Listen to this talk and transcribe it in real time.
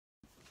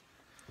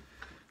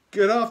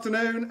Good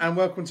afternoon and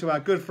welcome to our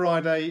Good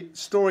Friday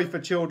story for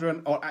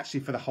children, or actually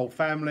for the whole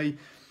family.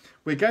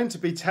 We're going to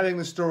be telling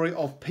the story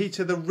of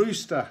Peter the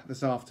Rooster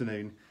this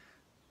afternoon.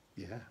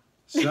 Yeah,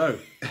 so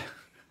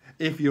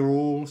if you're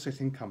all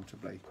sitting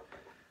comfortably,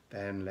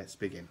 then let's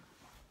begin.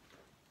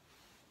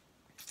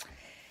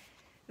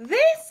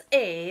 This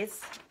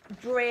is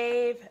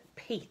Brave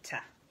Peter.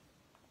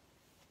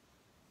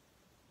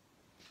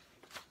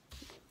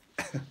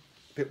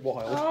 Bit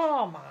wild.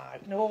 Oh my,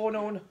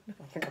 no.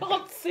 I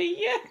can't see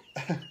you.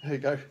 There you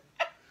go.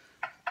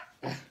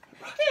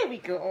 Here we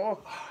go.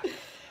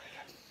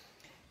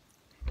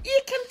 You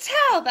can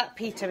tell that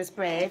Peter is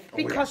brave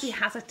because he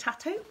has a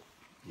tattoo.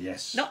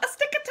 Yes. Not a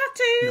sticker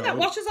tattoo that No.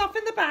 washes off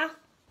in the bath,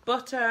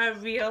 but a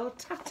real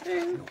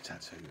tattoo. Real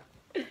tattoo.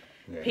 Yes.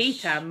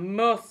 Peter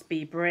must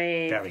be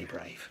brave. Very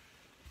brave.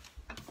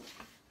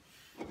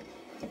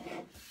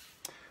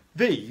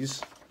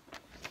 These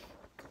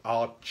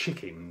are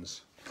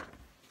chickens.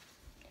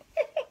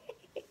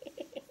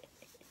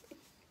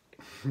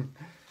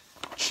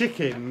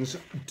 Chickens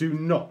do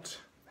not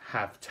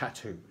have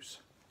tattoos.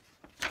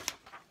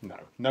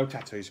 No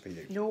tattoos for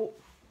you. No.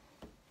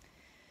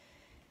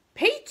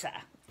 Peter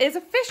is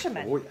a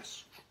fisherman. Oh,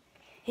 yes.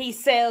 He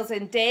sails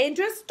in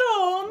dangerous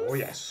storms. Oh,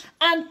 yes.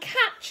 And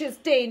catches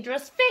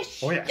dangerous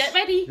fish. Oh, yes. Get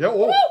ready. Yeah,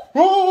 oh. Woo!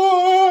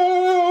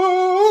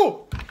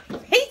 Oh!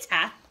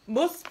 Peter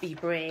must be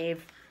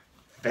brave.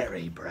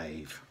 Very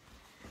brave.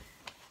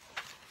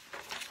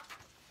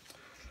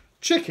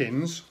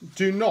 Chickens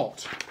do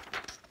not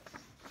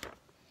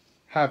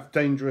have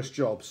dangerous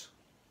jobs.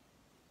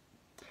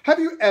 Have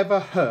you ever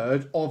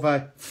heard of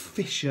a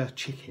fisher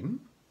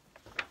chicken?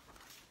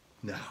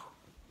 No.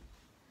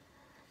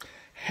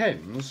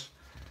 Hens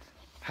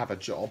have a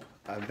job,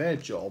 and their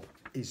job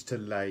is to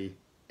lay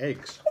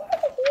eggs.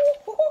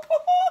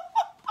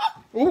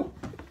 Oh!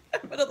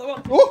 Another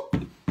one. Oh!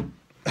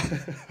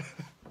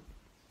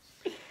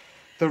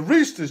 The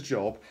rooster's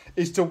job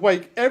is to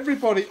wake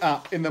everybody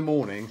up in the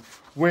morning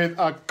with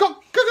a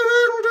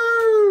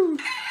cock-a-doodle-doo.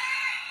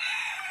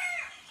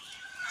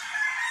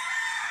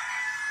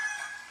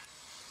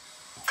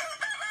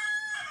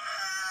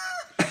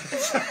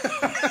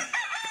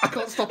 I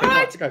can't stop it now.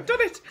 Right, Go.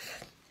 done it.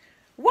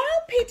 While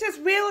Peter's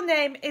real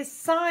name is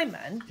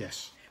Simon,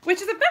 Yes.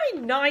 which is a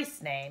very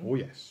nice name, Oh,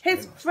 yes.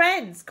 his Very nice.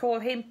 friends call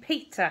him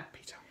Peter,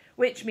 Peter.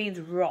 which means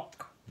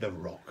rock. The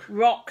rock.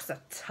 Rocks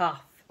are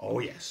tough. Oh,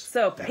 yes.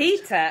 So Very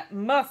Peter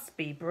must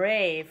be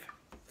brave.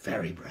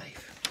 Very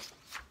brave.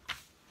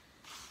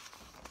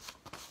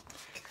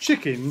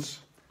 Chickens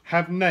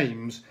have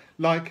names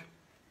like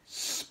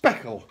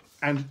Speckle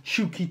and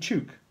Chooky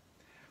Chook.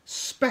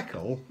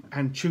 Speckle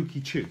and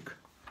Chooky Chook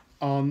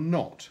are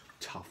not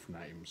tough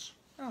names.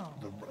 Oh,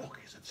 The Rock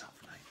is a tough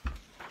name.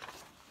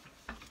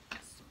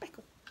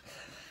 Speckle.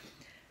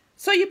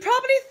 So you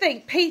probably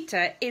think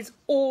Peter is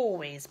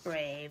always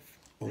brave,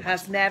 Always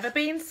has brave. never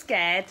been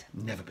scared,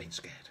 Never been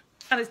scared.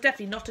 and is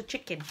definitely not a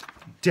chicken.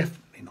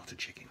 Definitely not a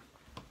chicken.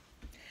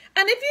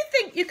 And if you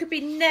think you could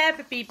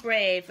never be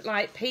brave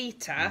like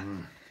Peter,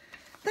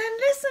 then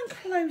listen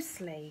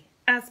closely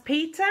as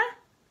Peter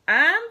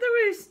and the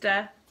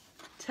rooster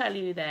tell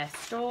you their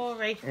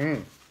story.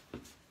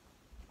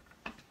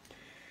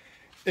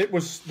 It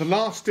was the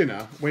last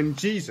dinner when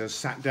Jesus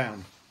sat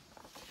down.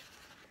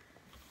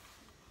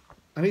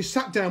 And he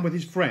sat down with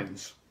his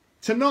friends.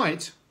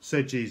 "Tonight,"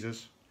 said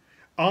Jesus,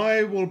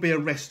 "I will be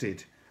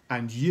arrested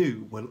and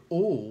you will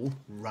all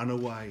run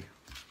away."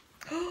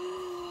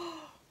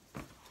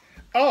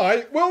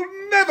 "I will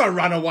never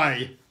run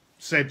away,"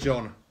 said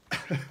John.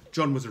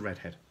 John was a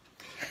redhead.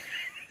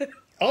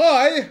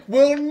 "I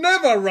will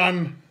never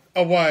run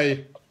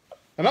away.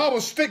 And I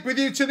will stick with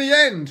you to the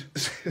end,"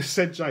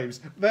 said James.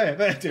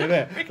 There, dear,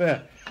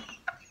 there.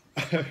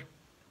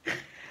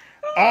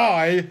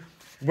 "I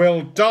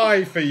will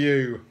die for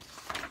you,"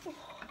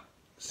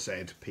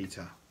 said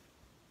Peter.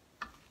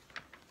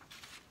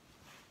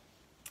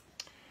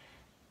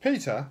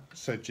 "Peter,"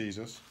 said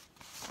Jesus,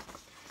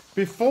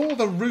 "before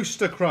the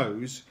rooster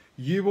crows,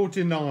 you will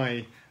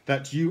deny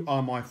that you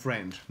are my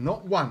friend.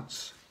 Not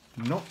once,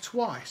 not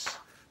twice,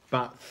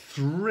 but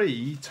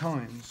 3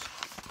 times.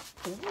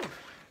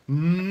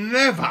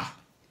 "Never,"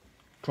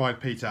 cried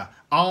Peter.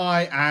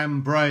 "I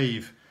am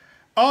brave.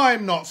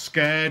 I'm not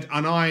scared,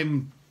 and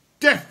I'm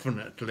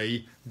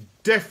definitely...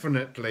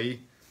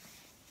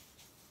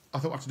 I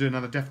thought I had to do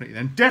another definitely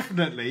then.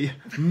 Definitely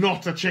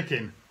not a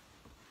chicken."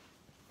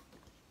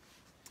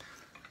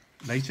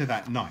 Later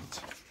that night,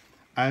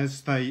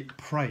 as they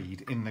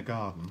prayed in the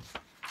garden,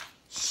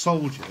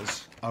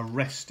 soldiers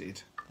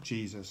arrested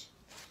Jesus.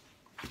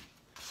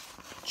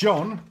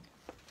 John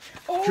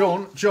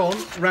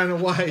ran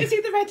away. Is he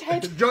the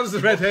redhead? John's the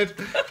redhead.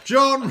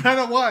 John ran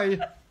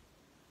away.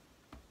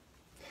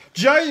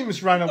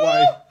 James ran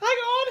away. Oh, hang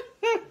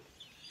on.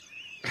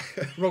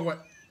 Wrong way.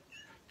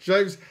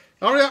 James,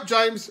 hurry up,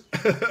 James.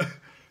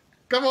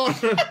 Come on.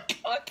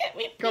 Can't get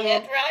me Come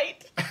beard on.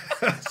 right.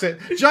 That's it.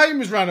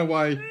 James ran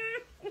away.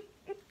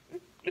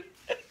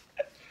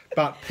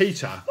 But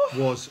Peter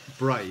was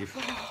brave.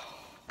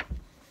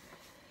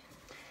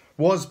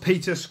 Was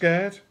Peter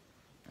scared?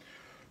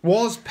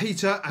 Was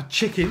Peter a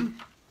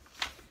chicken?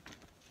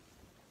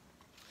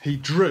 He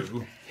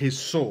drew his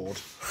sword.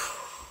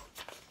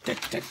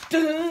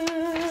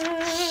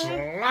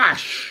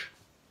 Slash!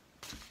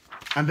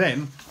 And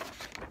then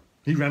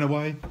he ran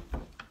away.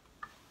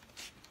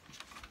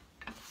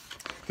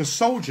 The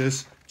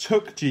soldiers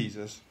took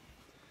Jesus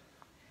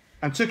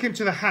and took him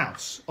to the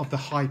house of the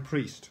high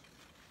priest.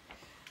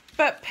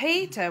 But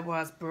Peter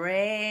was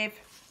brave.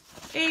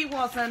 He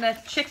wasn't a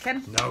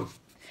chicken. No.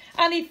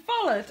 And he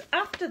followed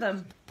after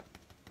them.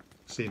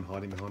 See him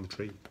hiding behind the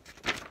tree.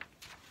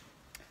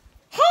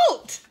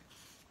 Halt!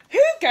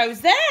 Who goes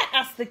there?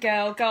 Asked the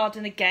girl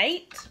guarding the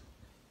gate.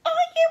 Are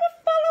you a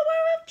follower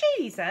of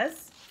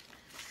Jesus?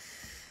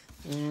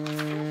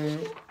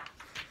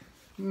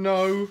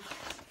 No,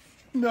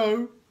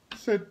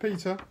 said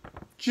Peter.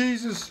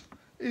 Jesus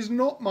is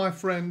not my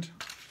friend.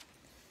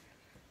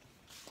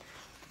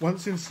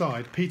 Once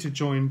inside, Peter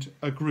joined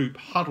a group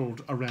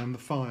huddled around the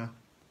fire.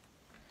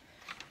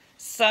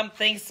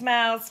 Something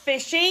smells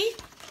fishy.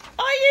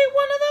 Are you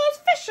one of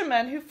those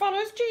fishermen who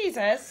follows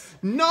Jesus?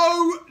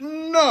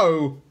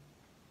 No.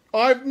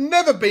 I've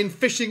never been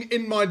fishing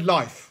in my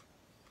life.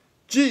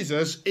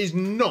 Jesus is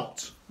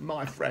not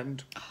my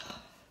friend.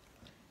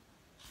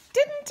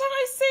 Didn't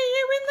I see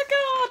you in the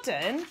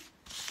garden?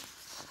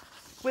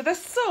 With a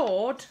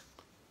sword?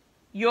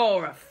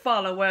 You're a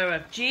follower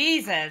of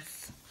Jesus.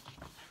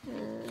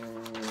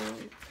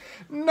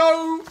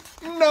 No,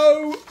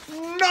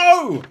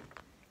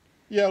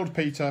 yelled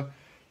Peter.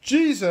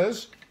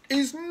 Jesus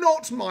is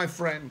not my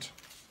friend.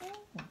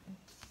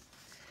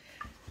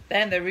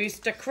 Then the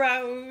rooster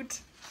crowed.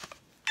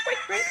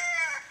 Wait.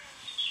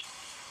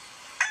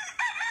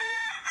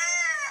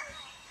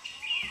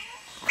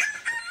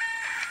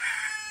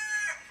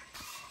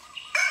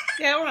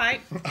 Yeah, all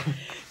right.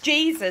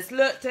 Jesus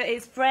looked at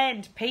his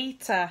friend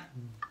Peter.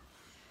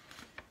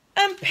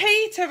 And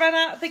Peter ran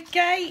out of the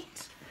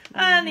gate.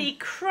 And he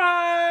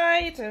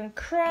cried and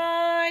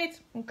cried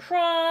and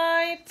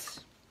cried.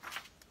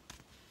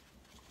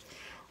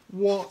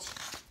 What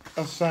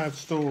a sad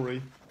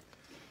story.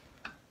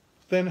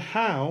 Then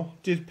how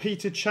did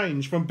Peter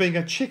change from being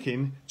a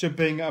chicken to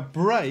being a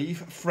brave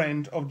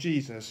friend of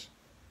Jesus?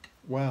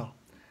 Well,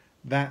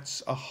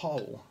 that's a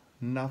whole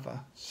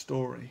nother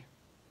story.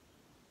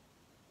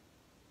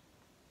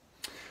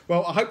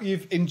 Well, I hope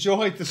you've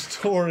enjoyed the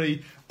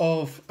story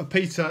of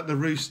Peter the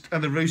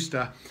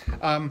Rooster.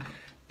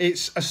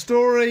 It's a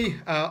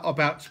story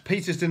about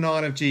Peter's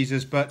denial of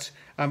Jesus, but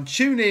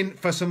tune in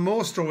for some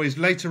more stories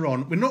later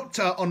on. We're not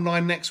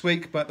online next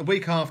week, but the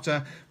week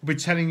after, we'll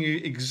be telling you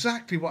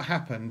exactly what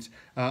happened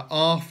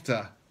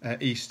after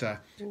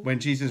Easter, when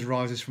Jesus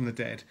rises from the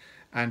dead,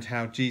 and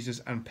how Jesus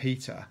and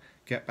Peter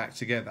get back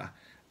together,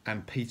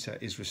 and Peter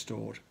is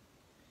restored.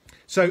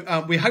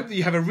 So we hope that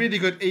you have a really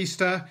good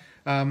Easter.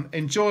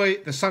 Enjoy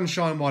the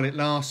sunshine while it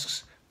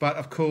lasts, but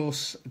of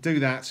course, do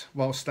that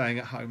while staying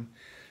at home.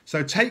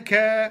 So take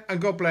care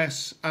and God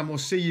bless, and we'll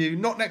see you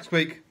not next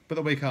week, but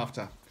the week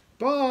after.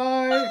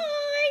 Bye. Bye.